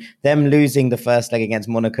watch them, and them losing the first leg against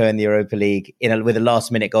Monaco in the Europa League with a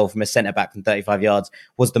last minute goal from a centre back from 35 yards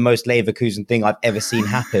was the most Leverkusen thing I've ever seen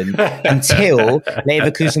happen until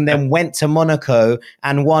Leverkusen then went to Monaco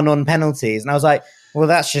and won on penalties, and I was like, well,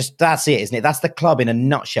 that's it, isn't it? That's the club in a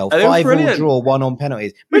nutshell. 5-5 draw, 1 on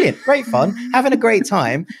penalties. Brilliant, great fun, having a great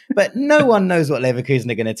time. But no one knows what Leverkusen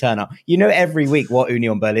are going to turn up. You know, every week what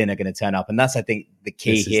Union Berlin are going to turn up, and that's, I think, the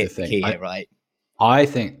key here. Right? I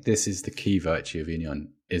think this is the key virtue of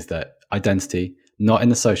Union, is that identity, not in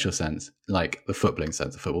the social sense, like the footballing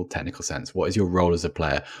sense, the football technical sense. What is your role as a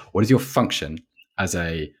player? What is your function as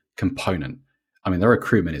a component? I mean, their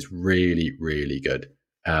recruitment is really, really good.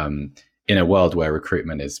 In a world where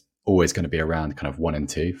recruitment is always going to be around kind of 1 in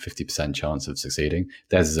 2, 50% chance of succeeding,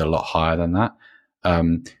 theirs is a lot higher than that.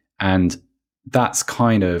 And that's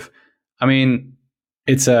kind of, I mean,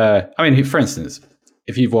 for instance,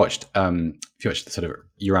 if you've watched sort of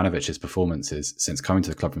Juranovic's performances since coming to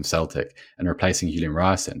the club from Celtic and replacing Julian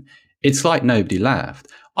Ryerson, it's like nobody left.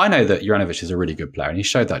 I know that Juranovic is a really good player, and he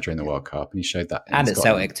showed that during the World Cup, and he showed that and at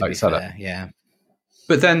Celtic, to be fair, yeah.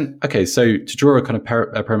 But then, okay, so to draw a kind of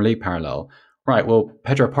a Premier League parallel, right, well,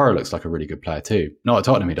 Pedro Porro looks like a really good player too. Not at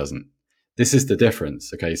Tottenham, he doesn't. This is the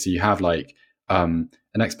difference, okay? So you have like an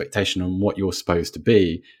expectation on what you're supposed to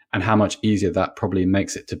be and how much easier that probably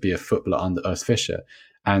makes it to be a footballer under Urs Fischer.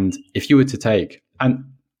 And if you were to take, and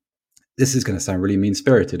this is going to sound really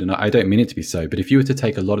mean-spirited, and I don't mean it to be so, but if you were to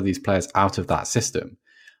take a lot of these players out of that system,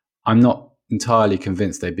 I'm not entirely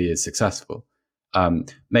convinced they'd be as successful.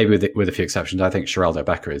 Maybe with a few exceptions. I think Geraldo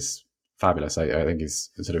Becker is fabulous. I think he's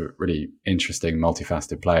a sort of really interesting,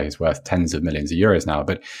 multifaceted player who's worth tens of millions of euros now.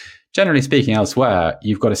 But generally speaking, elsewhere,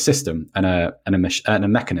 you've got a system and a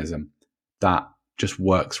mechanism that just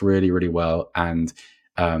works really, really well and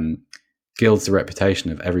gilds the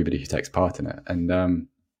reputation of everybody who takes part in it. And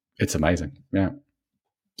it's amazing. Yeah.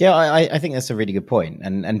 Yeah, I think that's a really good point,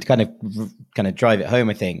 and kind of drive it home.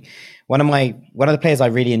 I think one of the players I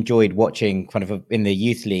really enjoyed watching kind of in the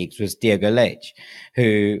youth leagues was Diogo Leite,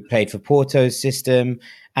 who played for Porto's system,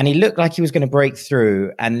 and he looked like he was going to break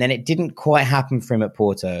through, and then it didn't quite happen for him at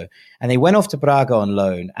Porto, and they went off to Braga on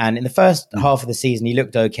loan. And in the first half of the season, he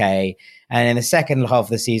looked okay, and in the second half of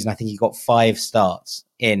the season, I think he got 5 starts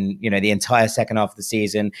in the entire second half of the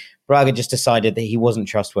season. Braga just decided that he wasn't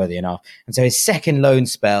trustworthy enough. And so his second loan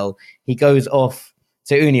spell, he goes off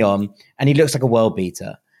to Union and he looks like a world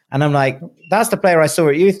beater. And I'm like, that's the player I saw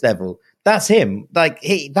at youth level. That's him. That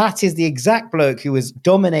is the exact bloke who was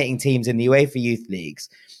dominating teams in the UEFA youth leagues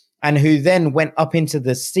and who then went up into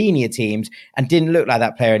the senior teams and didn't look like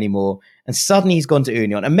that player anymore. And suddenly he's gone to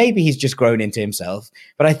Union, and maybe he's just grown into himself.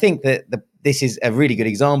 But I think that this is a really good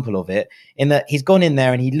example of it, in that he's gone in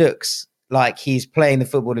there and he looks like he's playing the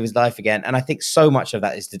football of his life again. And I think so much of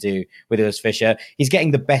that is to do with Urs Fischer. He's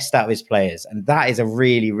getting the best out of his players. And that is a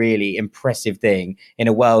really, really impressive thing in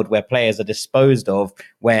a world where players are disposed of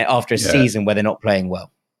where after a season where they're not playing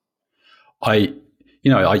well.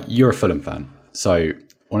 You're a Fulham fan. So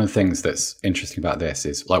one of the things that's interesting about this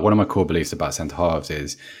is, like, one of my core beliefs about centre halves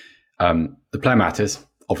is the player matters,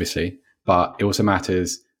 obviously, but it also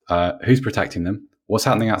matters who's protecting them, what's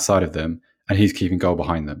happening outside of them, and who's keeping goal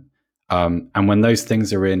behind them. And when those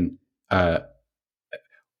things are right,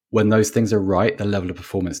 the level of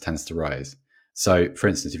performance tends to rise. So, for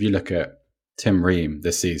instance, if you look at Tim Ream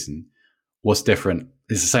this season, what's different?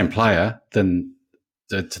 It's the same player to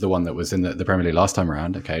the one that was in the Premier League last time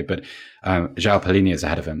around, okay? But João Palhinha is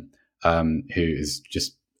ahead of him, who has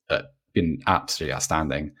just been absolutely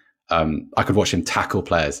outstanding. I could watch him tackle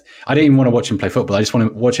players. I don't even want to watch him play football. I just want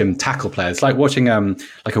to watch him tackle players. It's like watching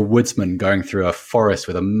like a woodsman going through a forest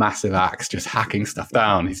with a massive axe, just hacking stuff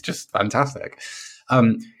down. He's just fantastic.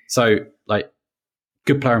 So, like,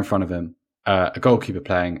 good player in front of him, a goalkeeper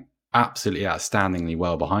playing absolutely outstandingly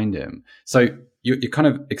well behind him. So you're kind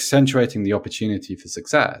of accentuating the opportunity for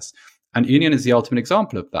success. And Union is the ultimate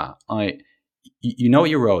example of that. You know what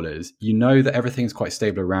your role is. You know that everything's quite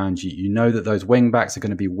stable around you. You know that those wing backs are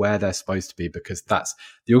going to be where they're supposed to be, because that's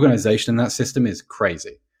the organization in that system is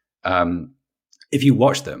crazy. If you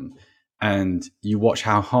watch them and you watch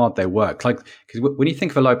how hard they work, like, because when you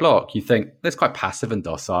think of a low block, you think it's quite passive and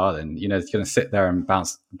docile, and it's going to sit there and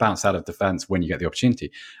bounce out of defense when you get the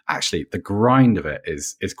opportunity. Actually, the grind of it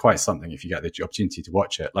is quite something if you get the opportunity to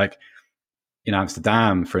watch it. Like, in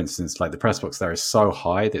Amsterdam, for instance, like, the press box there is so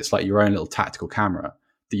high that it's like your own little tactical camera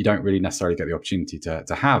that you don't really necessarily get the opportunity to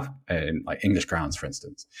have in, like, English grounds, for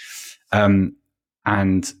instance.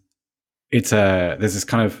 And there's this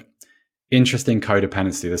kind of interesting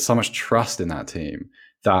codependency. There's so much trust in that team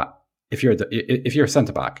that if you're a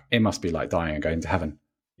centre back, it must be like dying and going to heaven.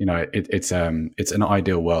 It's an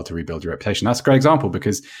ideal world to rebuild your reputation. That's a great example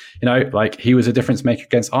because like he was a difference maker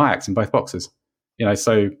against Ajax in both boxes.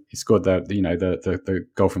 So he scored the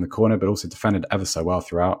goal from the corner, but also defended ever so well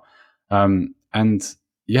throughout. And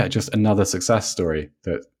yeah, just another success story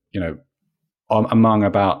that among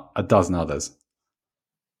about a dozen others.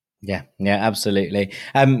 Yeah, absolutely.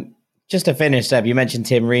 Just to finish, Seb, you mentioned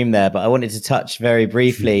Tim Ream there, but I wanted to touch very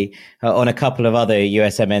briefly on a couple of other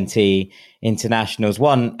USMNT internationals.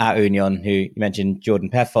 One at Union, who you mentioned, Jordan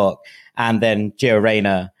Pefok, and then Gio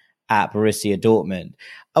Reyna at Borussia Dortmund.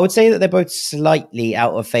 I would say that they're both slightly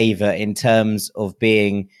out of favour in terms of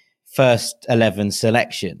being first 11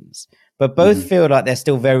 selections, but both feel like they're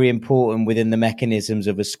still very important within the mechanisms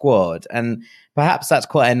of a squad. And perhaps that's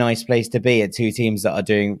quite a nice place to be at two teams that are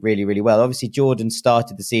doing really, really well. Obviously, Jordan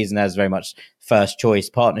started the season as very much first choice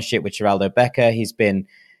partnership with Geraldo Becker. He's been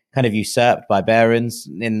kind of usurped by Behrens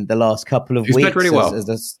in the last couple of weeks really well. as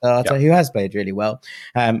a starter, who has played really well.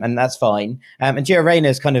 And that's fine. And Gio Reyna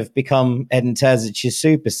has kind of become Edin Terzic's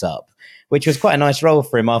super sub, which was quite a nice role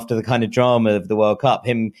for him after the kind of drama of the World Cup.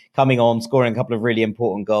 Him coming on, scoring a couple of really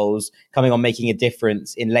important goals, coming on, making a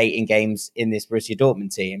difference late in games in this Borussia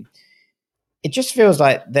Dortmund team. It just feels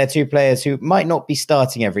like they're two players who might not be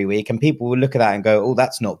starting every week, and people will look at that and go, oh,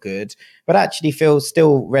 that's not good, but actually feel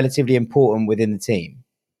still relatively important within the team.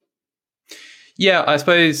 Yeah, I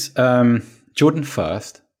suppose Jordan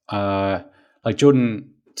first.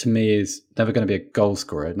 Jordan, to me, is never going to be a goal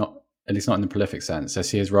scorer, at least not in the prolific sense. I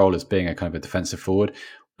see his role as being a kind of a defensive forward,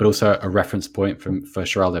 but also a reference point for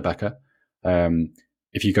Geraldo Becker.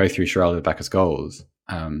 If you go through Geraldo Becker's goals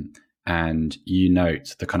and you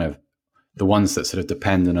note the ones that sort of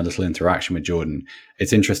depend on a little interaction with Jordan,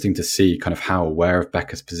 it's interesting to see kind of how aware of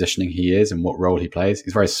Becker's positioning he is and what role he plays.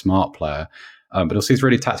 He's a very smart player, but also he's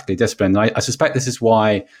really tactically disciplined. And I suspect this is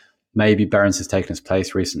why maybe Behrens has taken his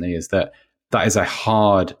place recently, is that is a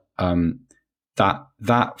hard...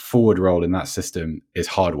 that forward role in that system is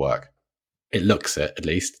hard work. It looks it, at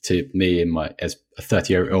least to me, as a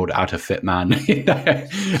 30-year-old out of fit man.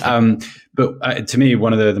 But to me,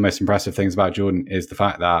 one of the most impressive things about Jordan is the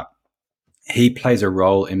fact that he plays a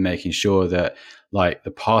role in making sure that like the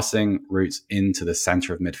passing routes into the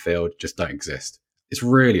center of midfield just don't exist. It's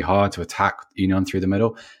really hard to attack Union through the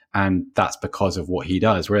middle, and that's because of what he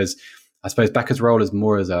does. Whereas I suppose Becker's role is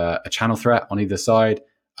more as a channel threat on either side.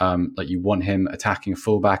 Like you want him attacking a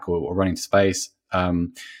fullback or running to space.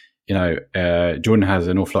 Jordan has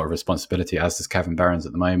an awful lot of responsibility, as does Kevin Behrens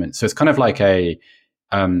at the moment. So it's kind of like and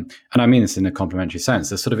I mean this in a complimentary sense,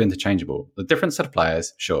 they're sort of interchangeable. The different set of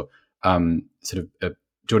players, sure.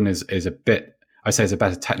 Jordan is a bit, I say, is a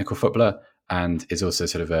better technical footballer and is also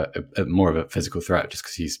sort of a more of a physical threat just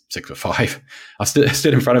because he's 6'5". I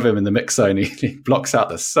stood in front of him in the mix zone. He blocks out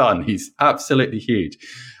the sun. He's absolutely huge.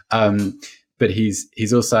 But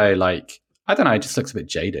he's also like, I don't know, he just looks a bit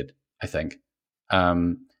jaded, I think.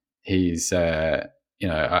 He's, I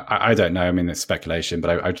don't know. I mean, it's speculation,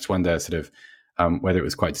 but I just wonder sort of whether it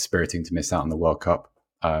was quite dispiriting to miss out on the World Cup.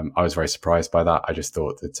 I was very surprised by that. I just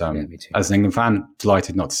thought that as an England fan,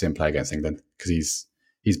 delighted not to see him play against England because he's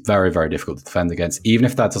very, very difficult to defend against, even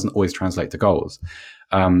if that doesn't always translate to goals.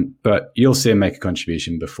 But you'll see him make a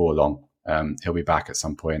contribution before long. He'll be back at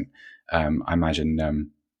some point. I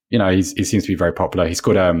imagine, he seems to be very popular. He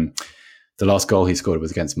scored the last goal he scored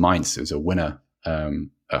was against Mainz. It was a winner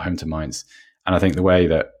at home to Mainz. And I think the way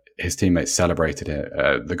that his teammates celebrated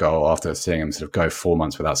the goal after seeing him sort of go 4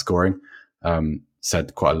 months without scoring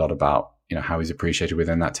said quite a lot about how he's appreciated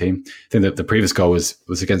within that team. I think that the previous goal was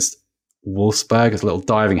against Wolfsburg, as a little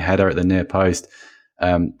diving header at the near post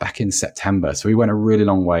back in September. So he went a really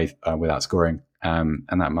long way without scoring, and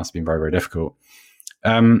that must have been very, very difficult.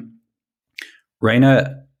 Reyna's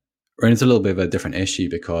a little bit of a different issue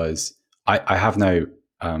because I have no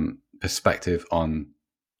perspective on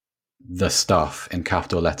the stuff in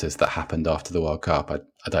capital letters that happened after the World Cup.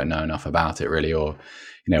 I don't know enough about it really, or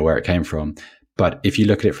where it came from. But if you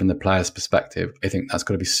look at it from the player's perspective, I think that's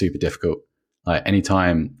got to be super difficult. Like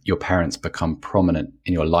anytime your parents become prominent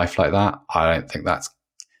in your life like that, I don't think that's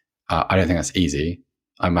easy.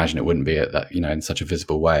 I imagine it wouldn't be in such a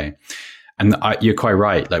visible way. And you're quite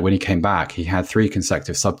right. Like when he came back, he had 3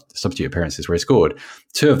 consecutive substitute appearances where he scored.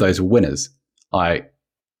 2 of those were winners. And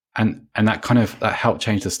that helped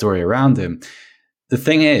change the story around him. The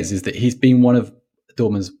thing is that he's been one of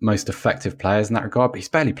Dortmund's most effective players in that regard, but he's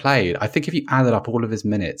barely played. I think if you added up all of his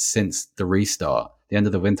minutes since the restart, the end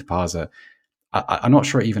of the Winterpause, I'm not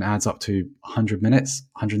sure it even adds up to 100 minutes,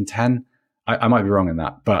 110. I might be wrong in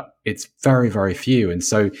that, but it's very, very few. And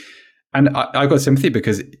so, and I got sympathy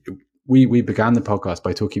because we began the podcast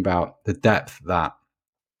by talking about the depth that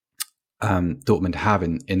Dortmund have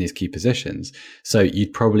in these key positions. So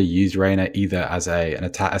you'd probably use Reina either as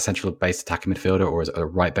a central base attacking midfielder or as a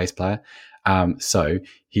right base player. So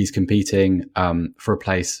he's competing for a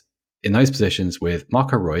place in those positions with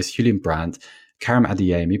Marco Reus, Julian Brandt, Karim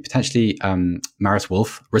Adeyemi, potentially Marius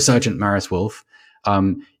Wolf, resurgent Marius Wolf.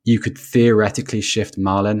 You could theoretically shift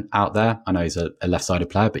Marlon out there. I know he's a left-sided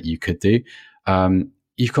player, but you could do.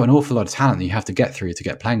 You've got an awful lot of talent that you have to get through to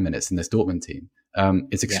get playing minutes in this Dortmund team.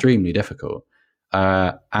 It's extremely difficult.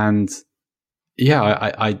 And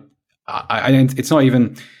yeah, it's not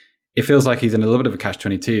even, it feels like he's in a little bit of a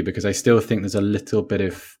catch-22 because I still think there's a little bit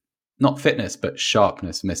of, not fitness, but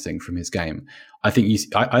sharpness missing from his game. I think he's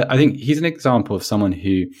an example of someone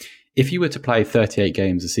who, if you were to play 38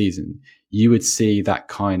 games a season, you would see that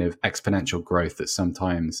kind of exponential growth that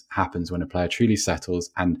sometimes happens when a player truly settles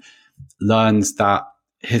and learns that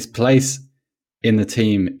his place in the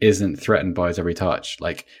team isn't threatened by his every touch.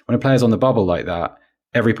 Like when a player's on the bubble like that,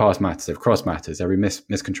 every pass matters, every cross matters, every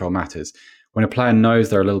miscontrol matters. When a player knows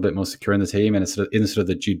they're a little bit more secure in the team and it's in sort of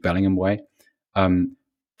the Jude Bellingham way,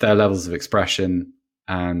 their levels of expression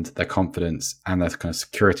and their confidence and their kind of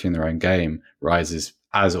security in their own game rises,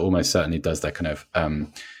 as almost certainly does their kind of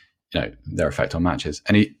their effect on matches.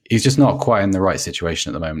 And he's just not quite in the right situation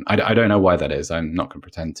at the moment. I don't know why that is. I'm not going to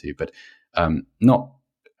pretend to, but not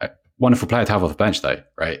a wonderful player to have off the bench though,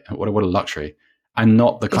 right? What a luxury. And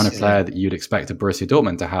not the kind of player that you'd expect a Borussia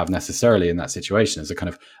Dortmund to have necessarily in that situation as a kind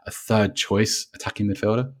of a third choice attacking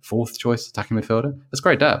midfielder, fourth choice attacking midfielder. That's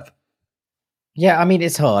great depth. Yeah, I mean,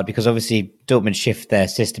 it's hard because obviously Dortmund shift their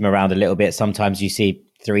system around a little bit. Sometimes you see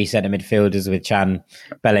three centre midfielders with Can,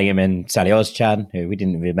 Bellingham and Salih Özcan, who we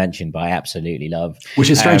didn't even mention, but I absolutely love. Which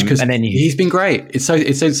is strange because he's been great. It's so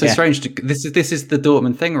strange. This is the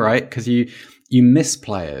Dortmund thing, right? Because you miss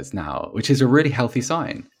players now, which is a really healthy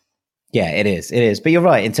sign. Yeah, it is. But you're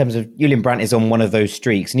right, in terms of Julian Brandt is on one of those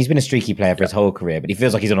streaks, and he's been a streaky player for his whole career, but he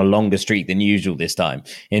feels like he's on a longer streak than usual this time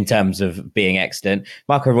in terms of being excellent.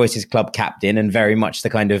 Marco Reus is club captain and very much the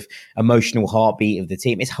kind of emotional heartbeat of the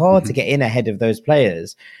team. It's hard to get in ahead of those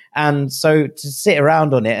players. And so to sit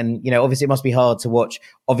around on it, and, obviously it must be hard to watch,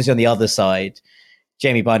 obviously on the other side,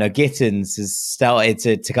 Jamie Bynoe-Gittens has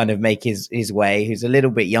started to kind of make his way, who's a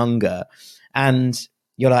little bit younger. And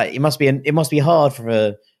you're like, it must be hard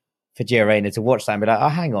for Gio Reyna to watch that and be like, oh,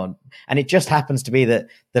 hang on. And it just happens to be that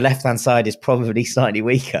the left-hand side is probably slightly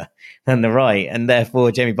weaker than the right. And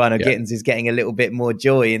therefore, Jamie Bynoe-Gittens is getting a little bit more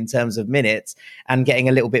joy in terms of minutes and getting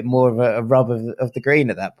a little bit more of a rub of the green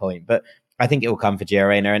at that point. But I think it will come for Gio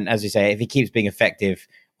Reyna. And as you say, if he keeps being effective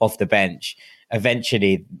off the bench,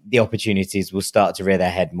 eventually the opportunities will start to rear their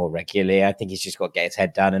head more regularly. I think he's just got to get his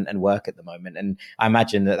head down and work at the moment. And I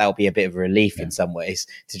imagine that will be a bit of a relief in some ways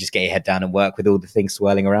to just get your head down and work with all the things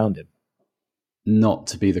swirling around him. Not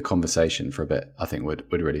to be the conversation for a bit, I think would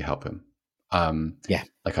really help him.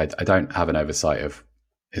 Like I don't have an oversight of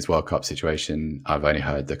his World Cup situation. I've only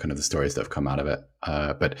heard the kind of the stories that have come out of it.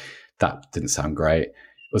 But that didn't sound great.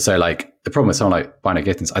 Also, like the problem with someone like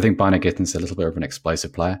Bynoe-Gittens, I think Bynoe-Gittens is a little bit of an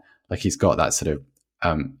explosive player. Like he's got that sort of,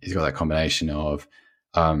 he's got that combination of,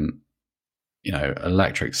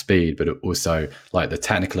 electric speed, but also like the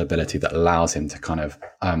technical ability that allows him to kind of,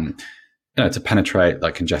 to penetrate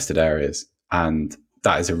like congested areas. And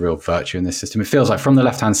that is a real virtue in this system. It feels like from the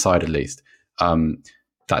left-hand side, at least,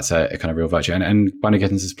 that's a kind of real virtue. And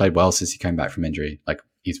Bynoe-Gittens has played well since he came back from injury. Like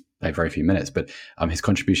he's played very few minutes, but his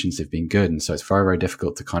contributions have been good. And so it's very, very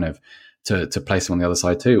difficult to kind of, to place him on the other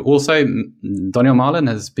side too. Also, Donyell Malen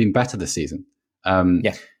has been better this season. And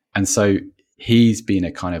so he's been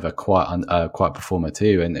a kind of a quiet performer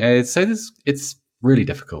too. And so it's really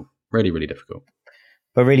difficult, really, really difficult.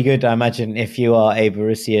 But really good, I imagine, if you are a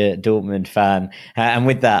Borussia Dortmund fan. And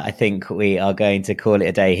with that, I think we are going to call it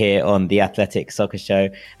a day here on the Athletic Soccer Show.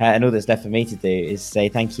 And all that's left for me to do is say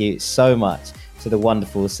thank you so much to the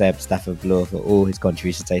wonderful Seb Stafford-Bloor for all his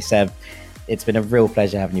contributions today. Seb, it's been a real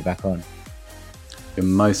pleasure having you back on. You're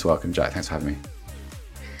most welcome, Jack. Thanks for having me.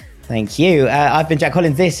 Thank you. I've been Jack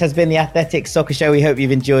Collins. This has been the Athletic Soccer Show. We hope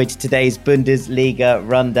you've enjoyed today's Bundesliga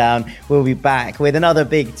rundown. We'll be back with another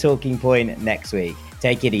big talking point next week.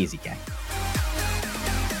 Take it easy, gang.